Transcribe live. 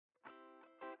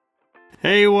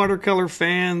Hey watercolor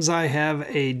fans, I have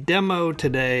a demo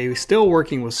today, still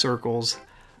working with circles.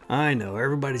 I know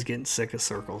everybody's getting sick of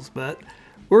circles, but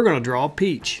we're going to draw a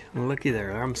peach. Looky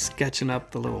there, I'm sketching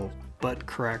up the little butt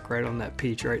crack right on that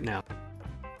peach right now.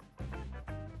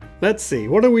 Let's see,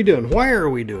 what are we doing? Why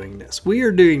are we doing this? We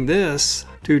are doing this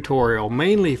tutorial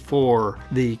mainly for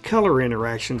the color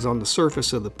interactions on the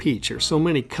surface of the peach. There's so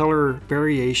many color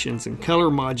variations and color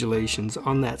modulations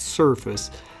on that surface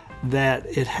that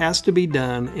it has to be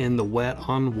done in the wet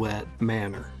on wet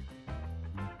manner.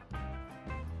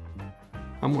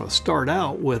 I'm going to start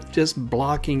out with just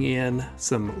blocking in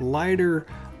some lighter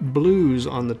blues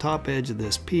on the top edge of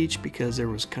this peach because there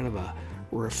was kind of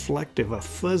a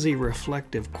fuzzy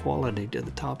reflective quality to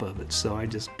the top of it. So I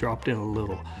just dropped in a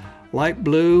little light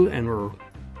blue and we're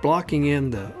blocking in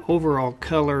the overall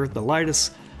color, the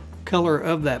lightest color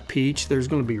of that peach. There's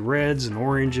going to be reds and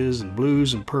oranges and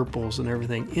blues and purples and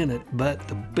everything in it, but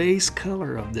the base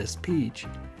color of this peach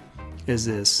is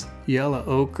this yellow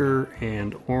ochre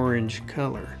and orange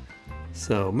color.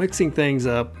 So mixing things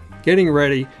up, getting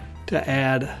ready to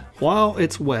add while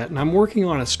it's wet, and I'm working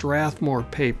on a Strathmore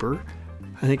paper.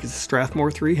 I think it's a Strathmore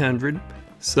 300,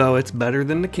 so it's better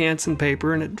than the Canson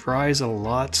paper and it dries a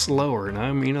lot slower, and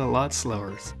I mean a lot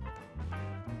slower.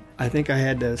 I think I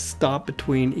had to stop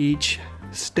between each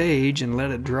stage and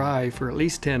let it dry for at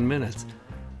least 10 minutes.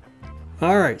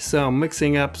 Alright, so I'm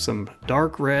mixing up some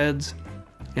dark reds,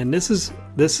 and this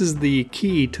is the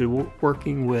key to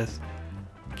working with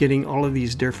getting all of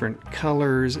these different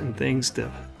colors and things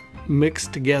to mix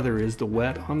together is the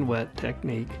wet on wet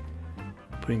technique.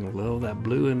 Putting a little of that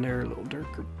blue in there, a little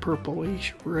darker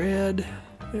purplish red.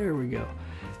 There we go.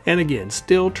 And again,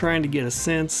 still trying to get a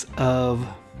sense of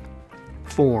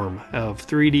form, of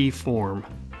 3D form.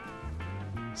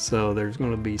 So there's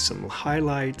going to be some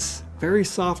highlights, very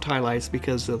soft highlights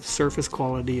because of the surface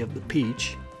quality of the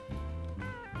peach.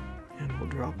 And we'll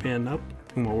drop in up,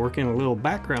 and we'll work in a little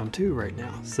background too right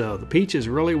now. So the peach is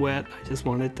really wet. I just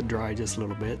want it to dry just a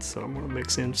little bit. So I'm going to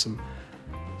mix in some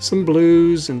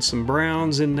blues and some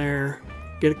browns in there.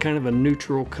 Get kind of a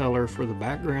neutral color for the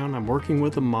background. I'm working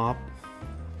with a mop.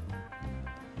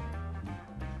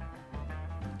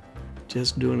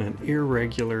 Just doing an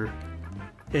irregular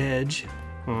edge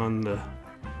on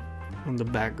the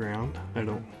background. I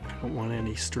don't want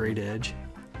any straight edge.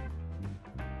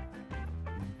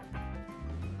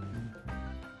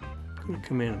 I'm going to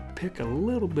come in and pick a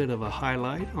little bit of a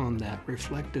highlight on that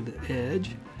reflected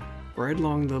edge, right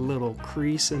along the little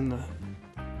crease in the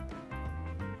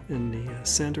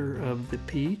center of the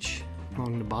peach,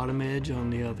 along the bottom edge on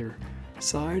the other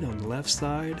side, on the left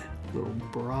side, a little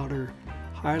broader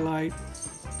highlight.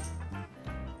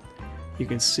 You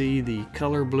can see the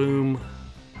color bloom,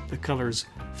 the colors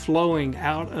flowing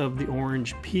out of the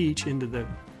orange peach into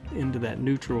that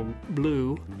neutral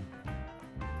blue.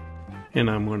 And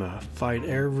I'm going to fight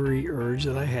every urge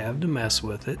that I have to mess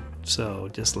with it, so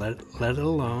just let it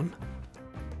alone.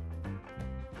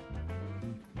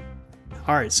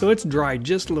 Alright, so it's dried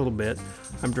just a little bit.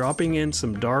 I'm dropping in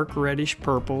some dark reddish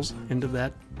purples into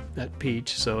that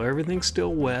peach, so everything's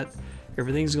still wet.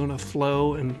 Everything's going to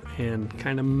flow and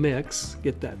kind of mix,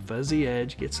 get that fuzzy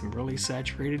edge, get some really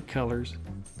saturated colors.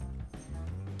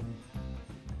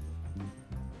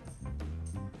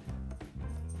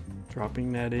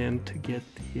 Dropping that in to get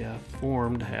the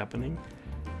form happening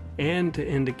and to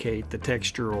indicate the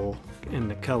textural and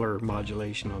the color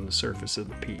modulation on the surface of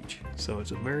the peach. So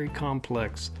it's a very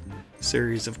complex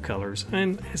series of colors,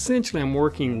 and essentially I'm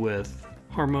working with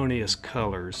harmonious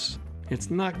colors. It's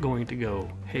not going to go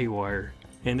haywire,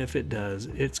 and if it does,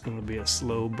 it's going to be a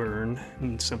slow burn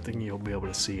and something you'll be able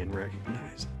to see and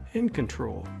recognize and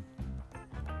control.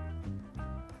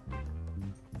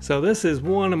 So this is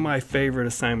one of my favorite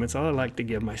assignments. I like to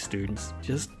give my students,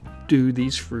 just do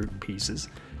these fruit pieces.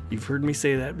 You've heard me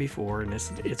say that before, and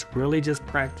it's really just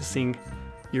practicing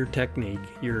your technique,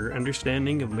 your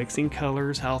understanding of mixing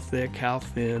colors, how thick, how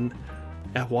thin,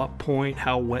 at what point,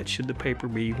 how wet should the paper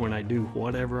be when I do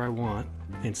whatever I want,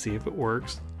 and see if it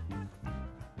works.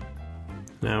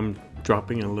 Now I'm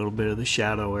dropping in a little bit of the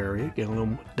shadow area, get a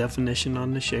little definition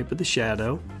on the shape of the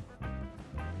shadow.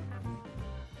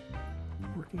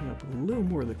 Working up a little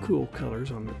more of the cool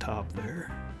colors on the top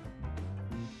there.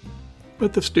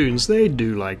 But the students, they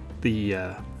do like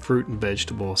the fruit and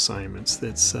vegetable assignments.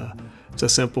 It's a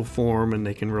simple form and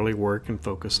they can really work and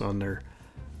focus on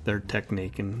their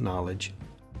technique and knowledge.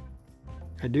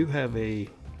 I do have a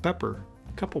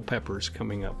couple peppers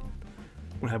coming up.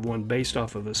 I have one based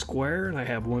off of a square and I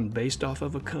have one based off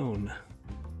of a cone.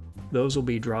 Those will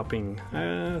be dropping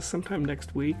sometime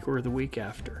next week or the week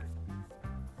after.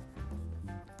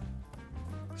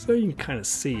 So you can kind of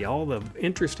see all the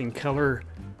interesting color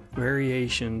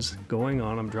variations going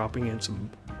on. I'm dropping in some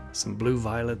blue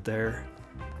violet there,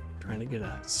 trying to get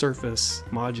a surface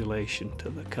modulation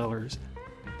to the colors.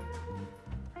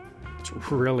 It's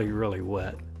really, really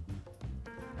wet.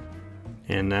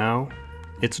 And now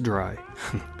it's dry.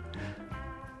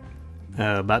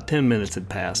 About 10 minutes had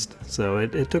passed, so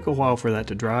it took a while for that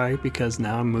to dry, because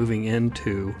now I'm moving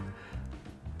into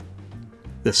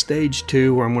the stage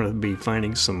 2, where I'm going to be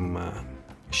finding some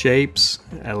shapes,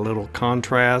 add a little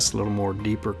contrast, a little more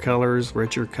deeper colors,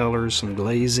 richer colors, some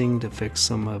glazing to fix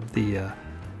some of the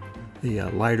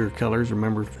lighter colors.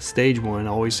 Remember, stage 1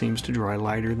 always seems to dry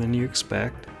lighter than you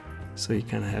expect, so you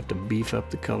kind of have to beef up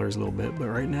the colors a little bit. But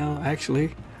right now,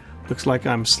 actually, looks like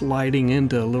I'm sliding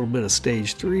into a little bit of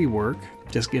stage 3 work,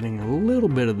 just getting a little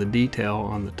bit of the detail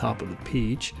on the top of the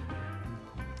peach.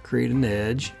 Create an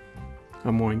edge.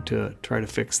 I'm going to try to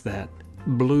fix that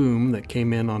bloom that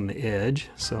came in on the edge,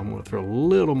 so I'm going to throw a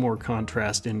little more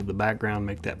contrast into the background,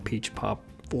 make that peach pop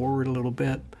forward a little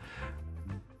bit.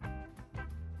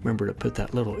 Remember to put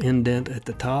that little indent at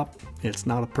the top. It's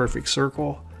not a perfect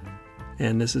circle,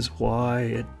 and this is why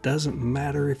it doesn't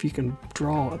matter if you can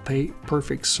draw a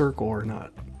perfect circle or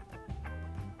not.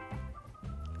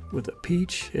 With a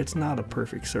peach, it's not a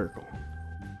perfect circle.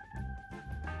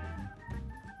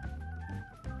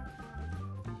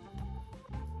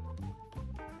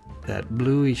 That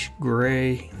bluish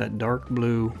gray, that dark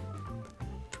blue,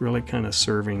 it's really kind of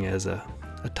serving as a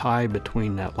tie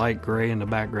between that light gray in the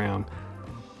background,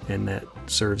 and that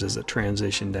serves as a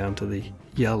transition down to the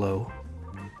yellow.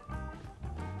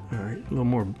 Alright, a little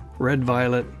more red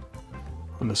violet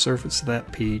on the surface of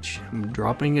that peach. I'm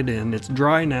dropping it in. It's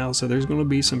dry now, so there's going to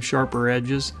be some sharper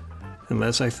edges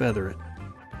unless I feather it.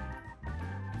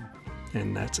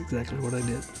 And that's exactly what I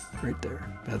did right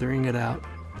there, feathering it out.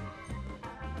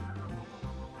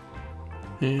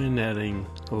 And adding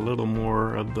a little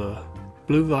more of the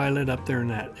blue violet up there in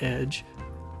that edge.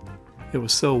 It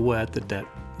was so wet that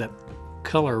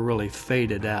color really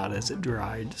faded out as it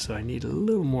dried, so I need a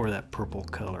little more of that purple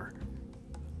color.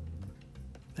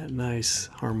 That nice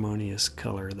harmonious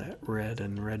color, that red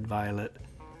and red violet.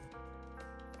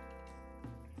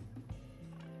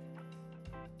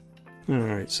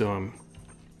 Alright, so I'm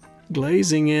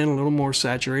glazing in a little more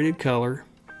saturated color.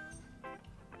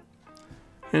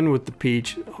 And with the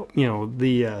peach, you know,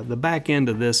 the back end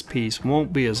of this piece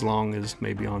won't be as long as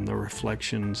maybe on the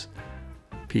reflections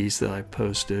piece that I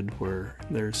posted, where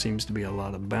there seems to be a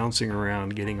lot of bouncing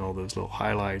around, getting all those little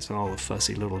highlights and all the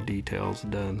fussy little details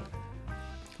done.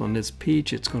 On this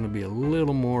peach, it's going to be a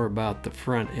little more about the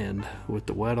front end with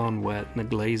the wet on wet and the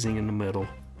glazing in the middle.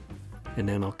 And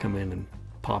then I'll come in and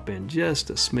pop in just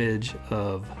a smidge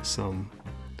of some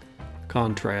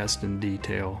contrast and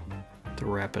detail to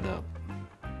wrap it up.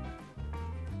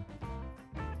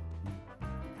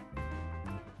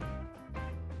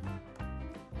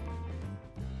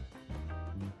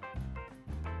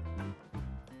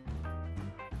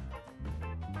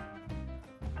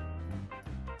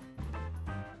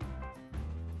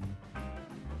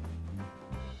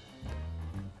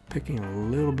 Picking a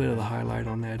little bit of the highlight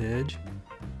on that edge,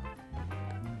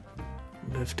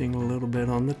 lifting a little bit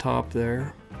on the top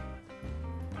there,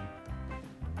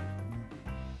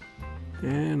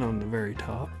 and on the very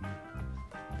top.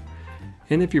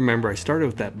 And if you remember, I started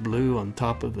with that blue on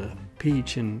top of the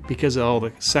peach, and because of all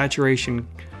the saturation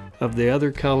of the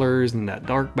other colors and that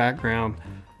dark background,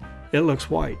 it looks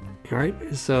white, right?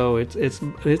 So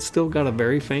it's still got a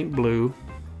very faint blue.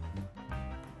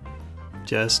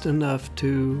 Just enough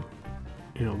to,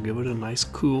 you know, give it a nice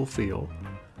cool feel.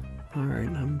 Alright,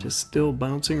 I'm just still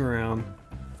bouncing around.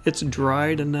 It's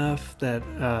dried enough that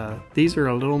these are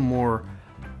a little more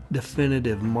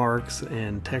definitive marks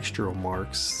and textural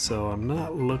marks, so I'm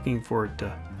not looking for it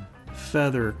to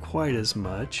feather quite as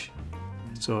much.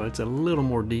 So it's a little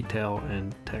more detail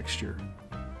and texture.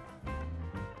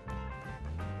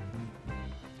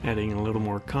 Adding a little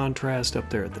more contrast up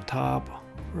there at the top,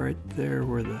 right there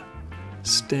where the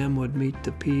stem would meet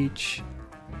the peach.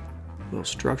 A little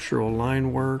structural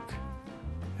line work,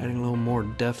 adding a little more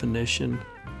definition,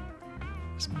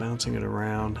 just bouncing it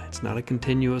around. It's not a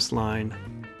continuous line.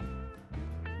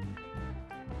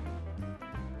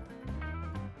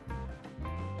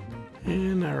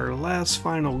 And our last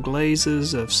final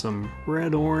glazes of some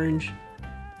red orange,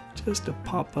 just to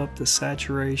pop up the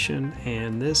saturation,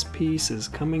 and this piece is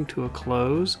coming to a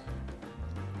close.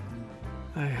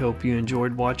 I hope you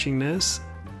enjoyed watching this,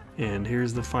 and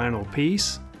here's the final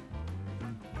piece.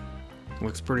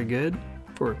 Looks pretty good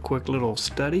for a quick little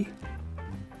study.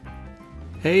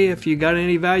 Hey, if you got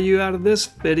any value out of this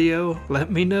video, let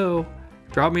me know.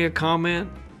 drop me a comment,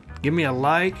 give me a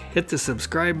like, hit the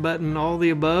subscribe button, all the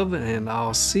above, and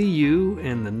I'll see you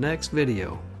in the next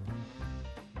video.